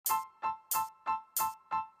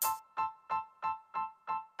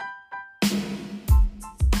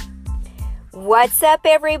What's up,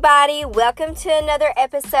 everybody? Welcome to another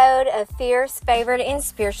episode of Fierce, Favored, and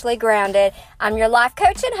Spiritually Grounded. I'm your life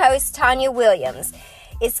coach and host, Tanya Williams.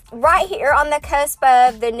 It's right here on the cusp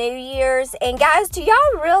of the New Year's. And guys, do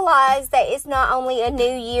y'all realize that it's not only a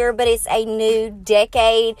new year, but it's a new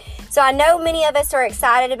decade? So I know many of us are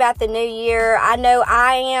excited about the new year. I know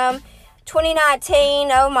I am.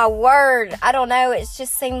 2019, oh my word, I don't know. It's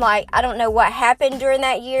just seemed like I don't know what happened during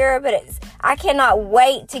that year, but I cannot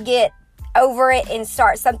wait to get over it and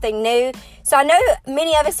start something new. So I know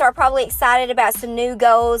many of us are probably excited about some new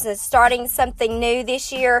goals and starting something new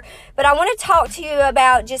this year, but I want to talk to you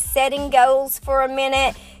about just setting goals for a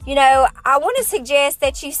minute. You know, I want to suggest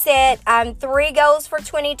that you set 3 goals for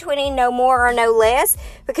 2020, no more or no less,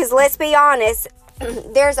 because let's be honest,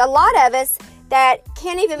 there's a lot of us that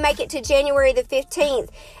can't even make it to January the 15th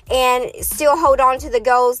and still hold on to the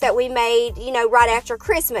goals that we made, right after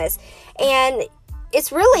Christmas. And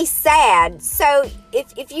it's really sad. So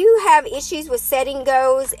if you have issues with setting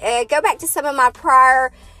goals, go back to some of my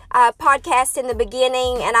prior podcasts in the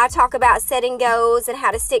beginning, and I talk about setting goals and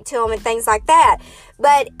how to stick to them and things like that.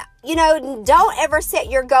 But, don't ever set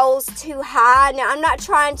your goals too high. Now, I'm not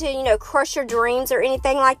trying to, crush your dreams or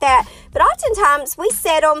anything like that. But oftentimes we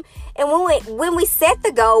set them, and when we set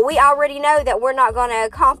the goal, we already know that we're not going to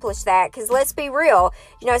accomplish that. Because let's be real,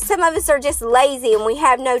 some of us are just lazy and we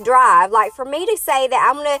have no drive. Like for me to say that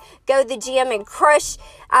I'm going to go to the gym and crush,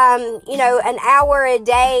 an hour a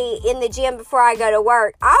day in the gym before I go to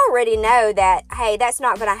work, I already know that, hey, that's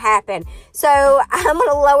not going to happen. So I'm going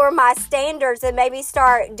to lower my standards and maybe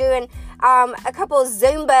start doing a couple of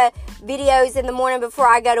Zumba videos in the morning before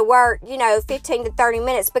I go to work, 15 to 30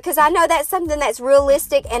 minutes, because I know that's something that's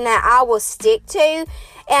realistic and that I will stick to.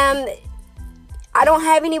 And I don't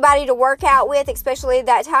have anybody to work out with, especially at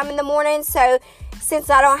that time in the morning. So since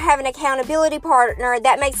I don't have an accountability partner,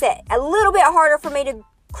 that makes it a little bit harder for me to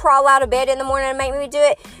crawl out of bed in the morning and make me do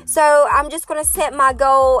it. So I'm just going to set my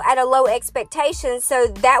goal at a low expectation, so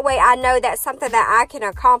that way I know that's something that I can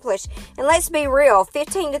accomplish. And let's be real,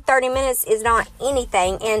 15 to 30 minutes is not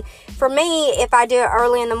anything. And for me, if I do it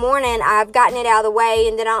early in the morning, I've gotten it out of the way,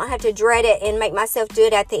 and then I don't have to dread it and make myself do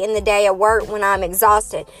it at the end of the day at work when I'm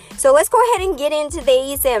exhausted. So let's go ahead and get into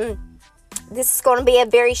these. And this is going to be a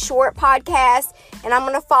very short podcast, and I'm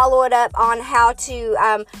going to follow it up on how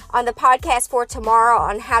to, on the podcast for tomorrow,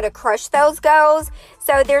 on how to crush those goals.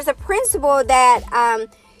 So there's a principle that,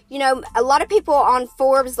 a lot of people on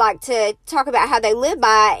Forbes like to talk about how they live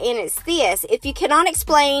by, and it's this: if you cannot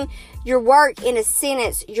explain your work in a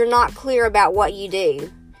sentence, you're not clear about what you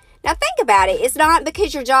do. Now think about it. It's not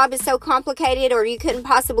because your job is so complicated or you couldn't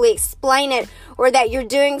possibly explain it, or that you're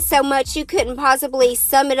doing so much you couldn't possibly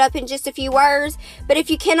sum it up in just a few words. But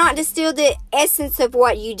if you cannot distill the essence of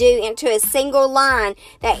what you do into a single line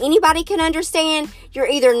that anybody can understand, you're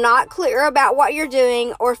either not clear about what you're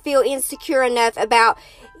doing or feel insecure enough about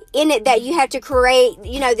in it that you have to create,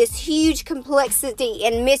 this huge complexity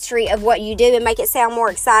and mystery of what you do and make it sound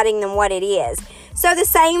more exciting than what it is. So the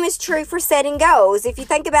same is true for setting goals. If you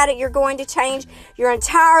think about it, you're going to change your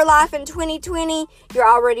entire life in 2020, you're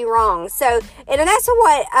already wrong. So, and that's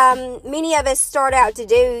what many of us start out to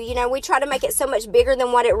do. We try to make it so much bigger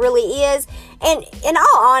than what it really is. And in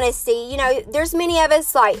all honesty, there's many of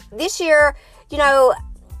us like this year,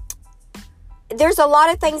 there's a lot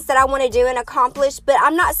of things that I want to do and accomplish, but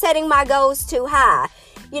I'm not setting my goals too high.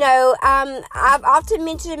 I've often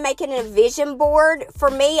mentioned making a vision board. For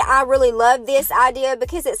me, I really love this idea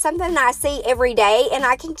because it's something that I see every day and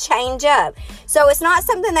I can change up. So it's not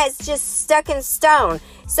something that's just stuck in stone.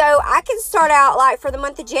 So I can start out like for the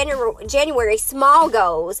month of January, small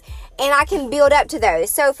goals, and I can build up to those.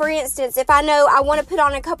 So for instance, if I know I want to put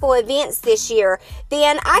on a couple events this year,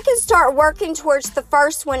 then I can start working towards the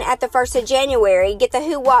first one at the 1st of January, get the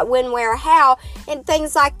who, what, when, where, how, and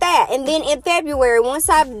things like that. And then in February, once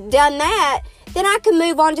I've done that, then I can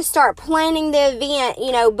move on to start planning the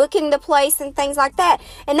event, booking the place and things like that.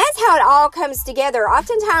 And that's how it all comes together.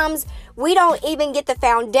 Oftentimes, we don't even get the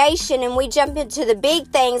foundation and we jump into the big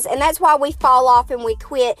things, and that's why we fall off and we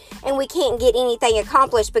quit and we can't get anything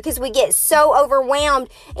accomplished, because we get so overwhelmed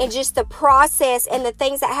in just the process and the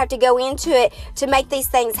things that have to go into it to make these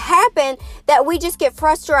things happen that we just get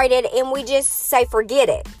frustrated and we just say forget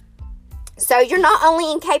it. So you're not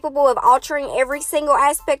only incapable of altering every single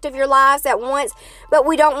aspect of your lives at once, but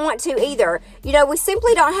we don't want to either. We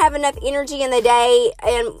simply don't have enough energy in the day,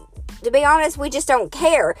 and to be honest, we just don't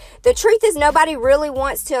care. The truth is nobody really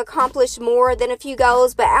wants to accomplish more than a few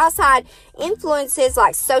goals, but outside influences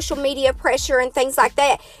like social media pressure and things like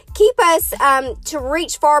that keep us to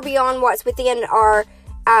reach far beyond what's within our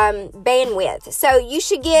bandwidth. So you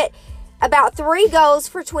should get about 3 goals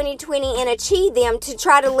for 2020 and achieve them, to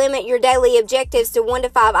try to limit your daily objectives to 1 to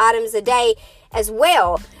 5 items a day as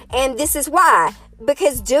well. And this is why.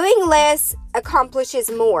 Because doing less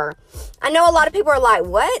accomplishes more. I know a lot of people are like,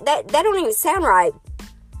 what? That don't even sound right.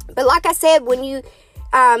 But like I said, when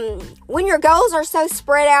your goals are so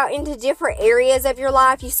spread out into different areas of your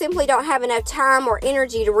life, you simply don't have enough time or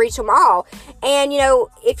energy to reach them all. And,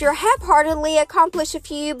 if you're half-heartedly accomplish a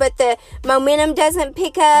few, but the momentum doesn't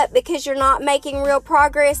pick up because you're not making real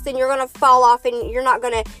progress, then you're going to fall off and you're not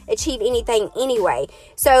going to achieve anything anyway.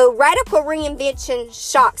 So radical reinvention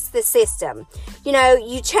shocks the system.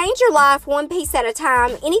 You change your life one piece at a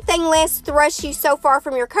time. Anything less thrusts you so far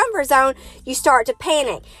from your comfort zone, you start to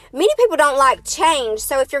panic. Many people don't like change.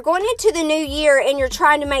 So if you're going into the new year and you're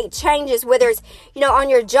trying to make changes, whether it's, on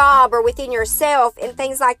your job or within yourself and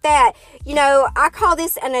things like that, I call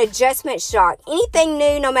this an adjustment shock. Anything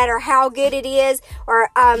new, no matter how good it is, or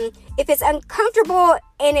if it's uncomfortable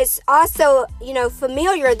and it's also,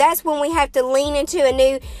 familiar, that's when we have to lean into a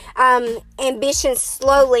new ambition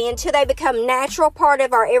slowly until they become natural part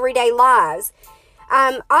of our everyday lives.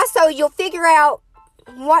 Also, you'll figure out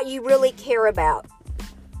what you really care about.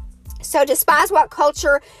 So despise what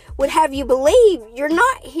culture would have you believe, you're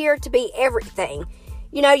not here to be everything.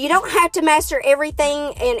 You don't have to master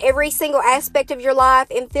everything in every single aspect of your life,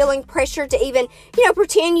 and feeling pressure to even,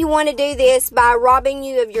 pretend you want to do this by robbing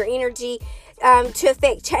you of your energy to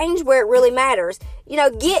affect change where it really matters.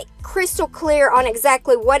 Get crystal clear on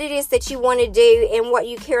exactly what it is that you want to do and what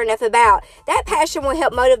you care enough about. That passion will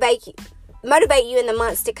help motivate you in the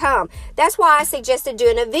months to come. That's why I suggested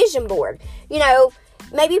doing a vision board.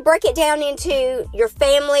 Maybe break it down into your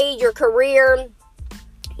family, your career,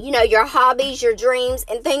 your hobbies, your dreams,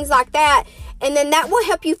 and things like that. And then that will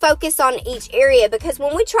help you focus on each area, because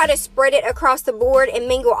when we try to spread it across the board and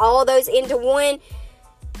mingle all of those into one,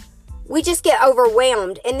 we just get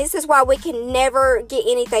overwhelmed. And this is why we can never get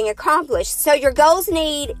anything accomplished. So your goals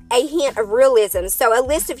need a hint of realism. So a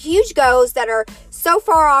list of huge goals that are so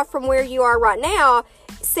far off from where you are right now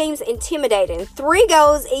seems intimidating. 3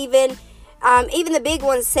 goals even the big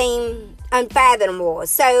ones seem unfathomable.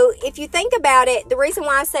 So if you think about it, the reason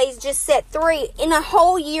why I say is just set 3 in a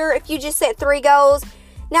whole year. If you just set 3 goals,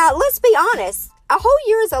 now let's be honest, a whole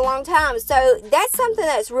year is a long time. So that's something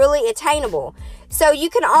that's really attainable. So you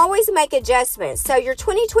can always make adjustments. So your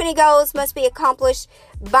 2020 goals must be accomplished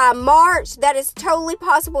by March. That is a totally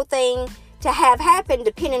possible thing to have happen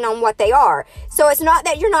depending on what they are. So it's not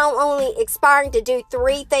that you're not only aspiring to do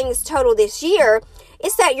 3 things total this year,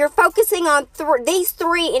 it's that you're focusing on these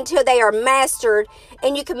 3 until they are mastered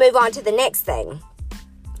and you can move on to the next thing.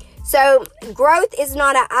 So growth is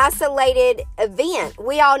not an isolated event.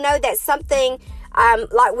 We all know that something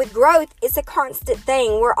like with growth, it's a constant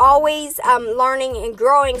thing. We're always learning and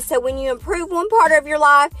growing. So when you improve one part of your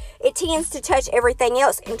life, it tends to touch everything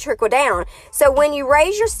else and trickle down. So when you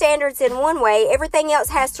raise your standards in one way, everything else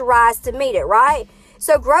has to rise to meet it, right?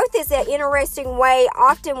 So growth is an interesting way.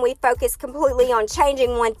 Often we focus completely on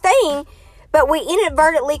changing one thing, but we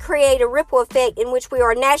inadvertently create a ripple effect in which we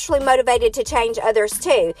are naturally motivated to change others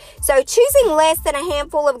too. So choosing less than a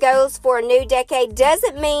handful of goals for a new decade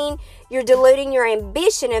doesn't mean you're diluting your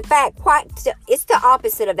ambition. In fact, it's the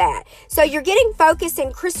opposite of that. So you're getting focused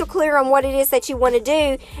and crystal clear on what it is that you want to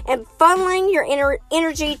do and funneling your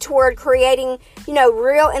energy toward creating,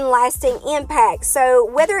 real and lasting impact. So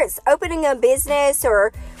whether it's opening a business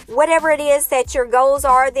or whatever it is that your goals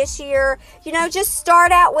are this year, just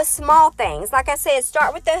start out with small things. Like I said,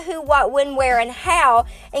 start with the who, what, when, where, and how,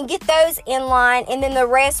 and get those in line, and then the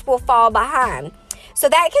rest will fall behind. So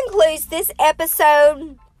that concludes this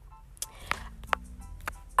episode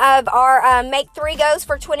of our Make 3 Goals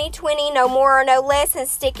for 2020, no more or no less, and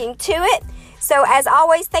sticking to it. So as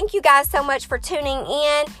always, thank you guys so much for tuning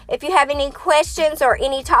in. If you have any questions or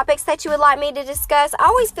any topics that you would like me to discuss,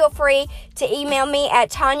 always feel free to email me at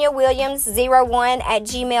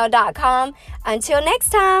TanyaWilliams01@gmail.com. Until next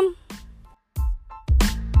time.